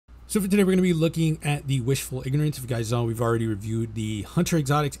So for today, we're going to be looking at the Wishful Ignorance. If you guys know, we've already reviewed the Hunter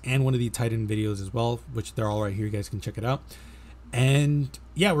Exotics and one of the Titan videos as well, which they're all right here. You guys can check it out. And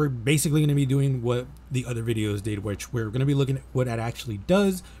yeah, we're basically going to be doing what the other videos did, which we're going to be looking at what it actually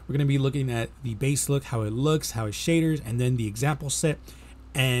does. We're going to be looking at the base look, how it looks, how it shaders, and then the example set.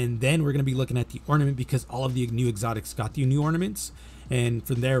 And then we're going to be looking at the ornament because all of the new exotics got the new ornaments. And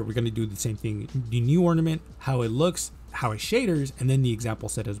from there, we're going to do the same thing. The new ornament, how it looks, how it shaders, and then the example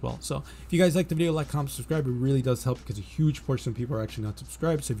set as well. So if you guys like the video, like, comment, subscribe. It really does help because a huge portion of people are actually not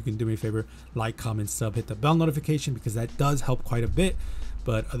subscribed. So if you can do me a favor, like, comment, sub, hit the bell notification because that does help quite a bit.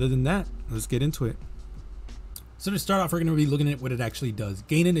 But other than that, let's get into it. So to start off, we're going to be looking at what it actually does.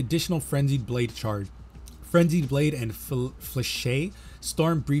 Gain an additional Frenzied Blade charge. Frenzied Blade and Flichet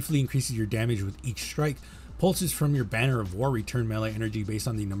Storm briefly increases your damage with each strike. Pulses from your Banner of War return melee energy based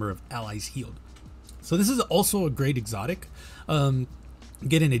on the number of allies healed. So this is also a great exotic.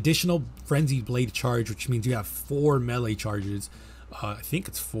 Get an additional Frenzied Blade charge, which means you have 4 melee charges. I think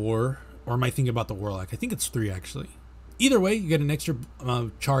it's 4, or am I thinking about the Warlock? I think it's 3 actually. Either way, you get an extra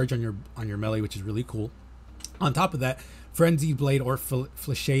charge on your melee, which is really cool. On top of that, Frenzied Blade or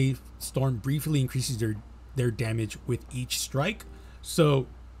Flichet Storm briefly increases their damage with each strike. So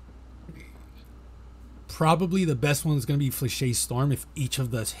probably the best one is going to be Flichet Storm if each of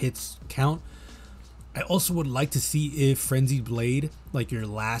the hits count. I also would like to see if Frenzied Blade, like your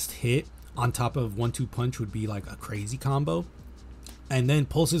last hit on top of 1-2 punch, would be like a crazy combo. And then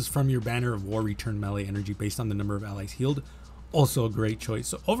pulses from your Banner of War return melee energy based on the number of allies healed. Also a great choice.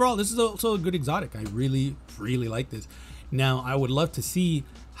 So overall, this is also a good exotic. I really like this. Now I would love to see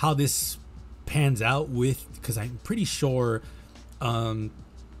how this pans out with, because I'm pretty sure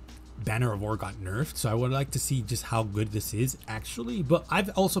Banner of War got nerfed, so I would like to see just how good this is actually. But I've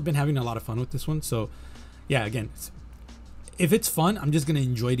also been having a lot of fun with this one, so yeah, again, if it's fun, I'm just gonna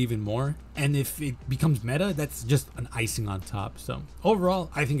enjoy it even more, and if it becomes meta, that's just an icing on top. So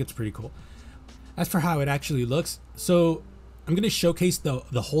overall, I think it's pretty cool. As for how it actually looks, so I'm gonna showcase the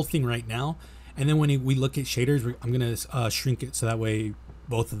whole thing right now, and then when we look at shaders, I'm gonna shrink it so that way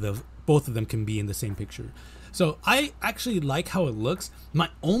both of them can be in the same picture. So I actually like how it looks. My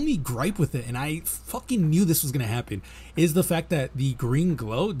only gripe with it, and I fucking knew this was gonna happen, is the fact that the green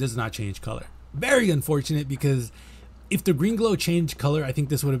glow does not change color. Very unfortunate, because if the green glow changed color, I think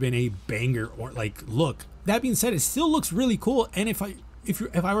this would have been a banger or like look. That being said, it still looks really cool. And if I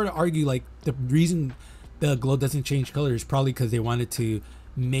were to argue, like, the reason the glow doesn't change color is probably because they wanted to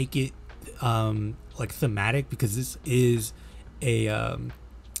make it like thematic, because this is a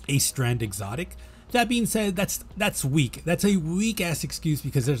strand exotic. That being said, that's weak. That's a weak ass excuse,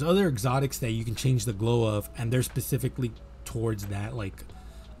 because there's other exotics that you can change the glow of, and they're specifically towards that like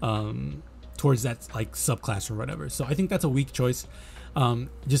subclass or whatever. So I think that's a weak choice.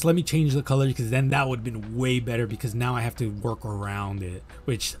 Just let me change the color, because then that would have been way better, because now I have to work around it,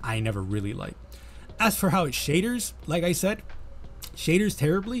 which I never really like. As for how it shaders, like I said, shaders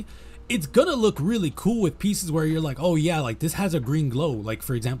terribly. It's gonna look really cool with pieces where you're like, oh yeah, like this has a green glow. Like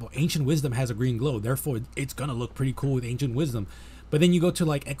for example, Ancient Wisdom has a green glow, therefore it's gonna look pretty cool with Ancient Wisdom. But then you go to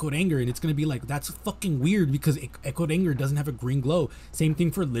like Echoed Anger, and it's gonna be like, that's fucking weird because Echoed Anger doesn't have a green glow. Same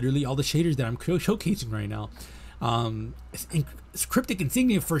thing for literally all the shaders that I'm showcasing right now. Cryptic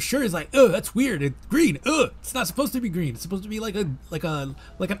Insignia for sure is like, oh, that's weird. It's green. It's not supposed to be green. It's supposed to be like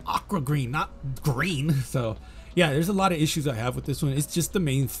an aqua green, not green. So yeah, there's a lot of issues I have with this one. It's just the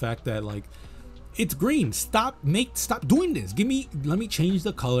main fact that, like, it's green. Stop doing this. Let me change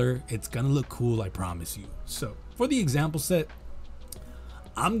the color. It's gonna look cool, I promise you. So for the example set,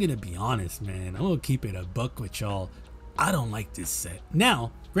 I'm gonna be honest, man. I'm gonna keep it a buck with y'all. I don't like this set.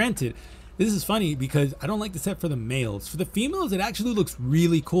 Now, granted, this is funny because I don't like the set for the males. For the females, it actually looks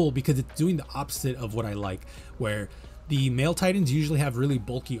really cool because it's doing the opposite of what I like, where the male Titans usually have really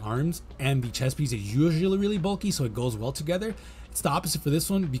bulky arms, and the chest piece is usually really bulky, so it goes well together. It's the opposite for this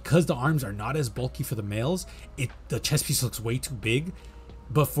one, because the arms are not as bulky for the males. The chest piece looks way too big,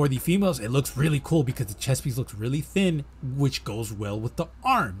 but for the females, it looks really cool because the chest piece looks really thin, which goes well with the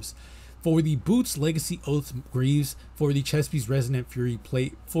arms. For the boots, Legacy Oath Greaves. For the chest piece, Resonant Fury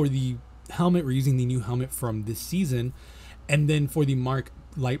Plate. For the helmet, we're using the new helmet from this season, and then for the mark,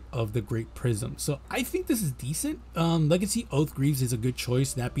 Light of the Great Prism. So I think this is decent. Legacy Oath Greaves is a good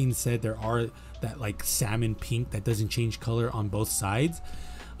choice. That being said, there are that like salmon pink that doesn't change color on both sides.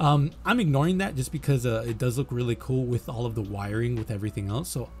 I'm ignoring that just because it does look really cool with all of the wiring with everything else.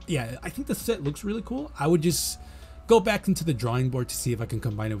 So yeah, I think the set looks really cool. I would just go back into the drawing board to see if I can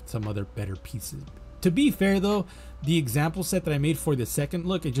combine it with some other better pieces. To be fair though, the example set that I made for the second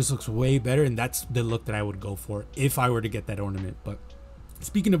look, it just looks way better, and that's the look that I would go for if I were to get that ornament. But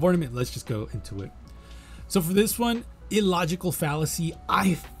speaking of ornament, let's just go into it. So for this one, Illogical Fallacy,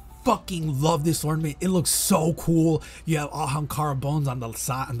 I fucking love this ornament. It looks so cool. You have Ahamkara bones on the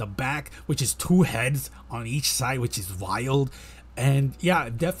side, on the back, which is 2 heads on each side, which is wild. And yeah,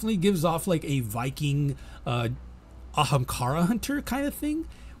 it definitely gives off like a Viking Ahamkara hunter kind of thing,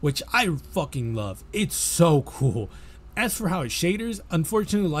 which I fucking love. It's so cool. As for how it shaders,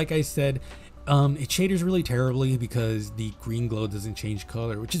 unfortunately, like I said, it shaders really terribly because the green glow doesn't change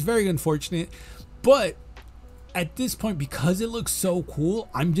color, which is very unfortunate. But at this point, because it looks so cool,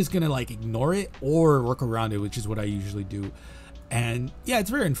 I'm just gonna like ignore it or work around it, which is what I usually do. And yeah, it's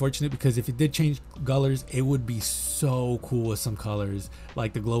very unfortunate because if it did change colors, it would be so cool with some colors.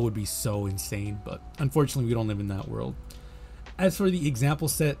 Like the glow would be so insane, but unfortunately we don't live in that world. As for the example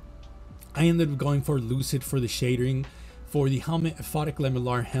set, I ended up going for Lucid for the shading, for the helmet, Aphotic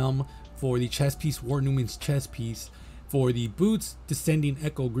Lemular helm, for the chest piece, War Newman's chest piece, for the boots, Descending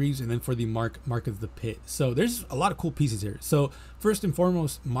Echo Greaves, and then for the mark of the Pit. So there's a lot of cool pieces here. So first and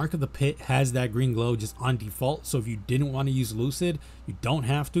foremost, Mark of the Pit has that green glow just on default. So if you didn't want to use Lucid, you don't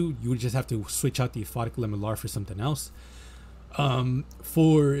have to. You would just have to switch out the Aphotic Lemular for something else.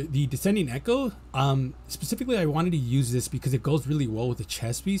 For the Descending Echo, specifically I wanted to use this because it goes really well with the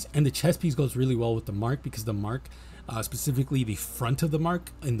chest piece, and the chest piece goes really well with the mark because the mark, specifically the front of the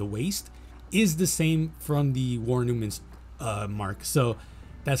mark in the waist, is the same from the War Newman's mark. So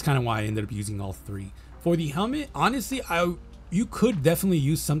that's kind of why I ended up using all 3. For the helmet, honestly, you could definitely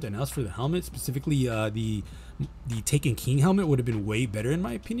use something else for the helmet. Specifically, the Taken King helmet would have been way better in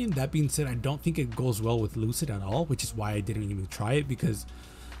my opinion. That being said, I don't think it goes well with Lucid at all, which is why I didn't even try it, because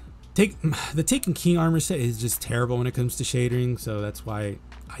the Taken King armor set is just terrible when it comes to shading. So that's why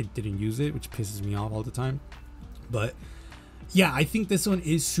I didn't use it, which pisses me off all the time. But yeah, I think this one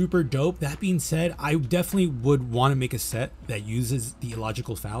is super dope. That being said, I definitely would want to make a set that uses the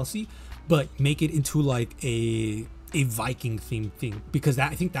Illogical Fallacy, but make it into like a Viking themed thing, because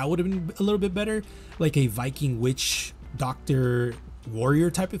I think that would have been a little bit better. Like a Viking witch doctor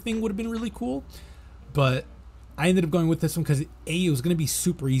warrior type of thing would have been really cool. But I ended up going with this one because it was going to be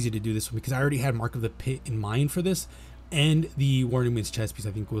super easy to do this one, because I already had Mark of the Pit in mind for this. And the War Newman's chest piece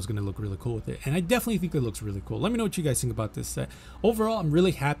I think was going to look really cool with it. And I definitely think it looks really cool. Let me know what you guys think about this set. Overall, I'm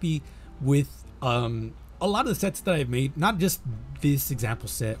really happy with a lot of the sets that I've made. Not just this example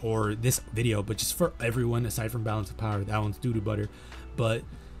set or this video, but just for everyone aside from Balance of Power. That one's doo-doo butter. But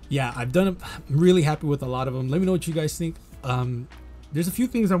yeah, I'm really happy with a lot of them. Let me know what you guys think. There's a few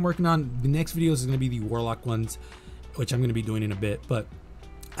things I'm working on. The next videos is going to be the Warlock ones, which I'm going to be doing in a bit. But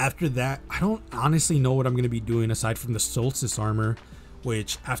after that, I don't honestly know what I'm going to be doing aside from the Solstice armor,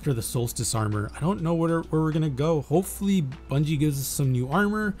 which after the Solstice armor, I don't know where we're going to go. Hopefully Bungie gives us some new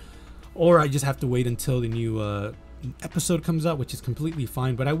armor, or I just have to wait until the new episode comes out, which is completely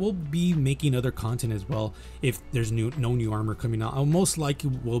fine. But I will be making other content as well if there's no new armor coming out. I'll most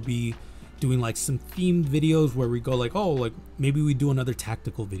likely will be doing like some themed videos where we go like, oh, like maybe we do another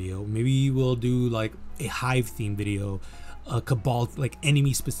tactical video. Maybe we'll do like a Hive theme video, a Cabal like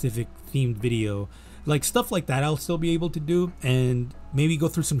enemy specific themed video, like stuff like that. I'll still be able to do, and maybe go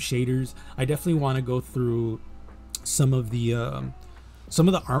through some shaders. I definitely want to go through some of the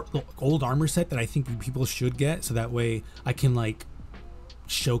old armor set that I think people should get, so that way I can like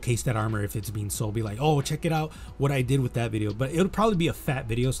showcase that armor if it's being sold. Be like, oh, check it out what I did with that video. But it'll probably be a fat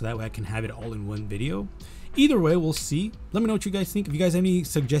video, so that way I can have it all in one video. Either way, we'll see. Let me know what you guys think. If you guys have any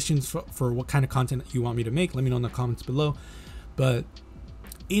suggestions for what kind of content you want me to make, let me know in the comments below. But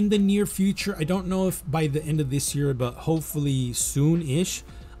in the near future, I don't know if by the end of this year, but hopefully soon-ish,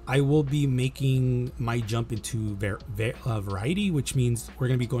 I will be making my jump into variety, which means we're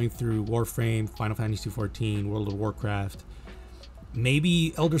going to be going through Warframe, Final Fantasy XIV, World of Warcraft,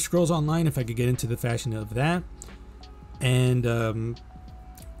 maybe Elder Scrolls Online if I could get into the fashion of that. And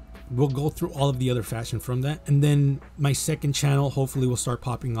we'll go through all of the other fashion from that, and then my second channel hopefully will start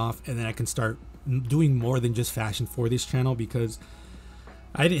popping off, and then I can start doing more than just fashion for this channel, because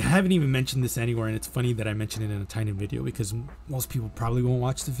I haven't even mentioned this anywhere, and it's funny that I mentioned it in a tiny video because most people probably won't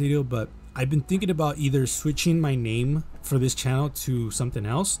watch the video. But I've been thinking about either switching my name for this channel to something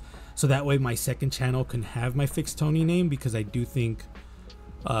else, so that way my second channel can have my Fixedtony name, because I do think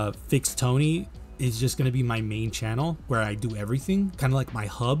Fixedtony is just going to be my main channel where I do everything, kind of like my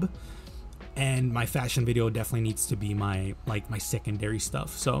hub, and my fashion video definitely needs to be my secondary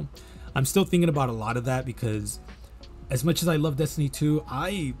stuff. So I'm still thinking about a lot of that, because as much as I love Destiny 2,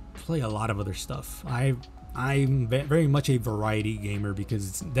 I play a lot of other stuff. I'm very much a variety gamer,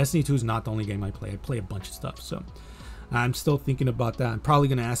 because Destiny 2 is not the only game I play. I play a bunch of stuff, so I'm still thinking about that. I'm probably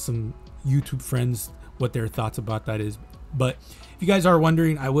going to ask some YouTube friends what their thoughts about that is But if you guys are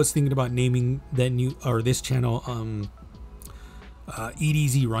wondering, I was thinking about naming that new or this channel Eat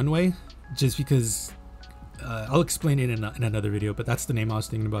Easy Runway, just because I'll explain it in another video, but that's the name I was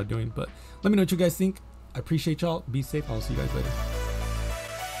thinking about doing. But let me know what you guys think. I appreciate y'all. Be safe. I'll see you guys later.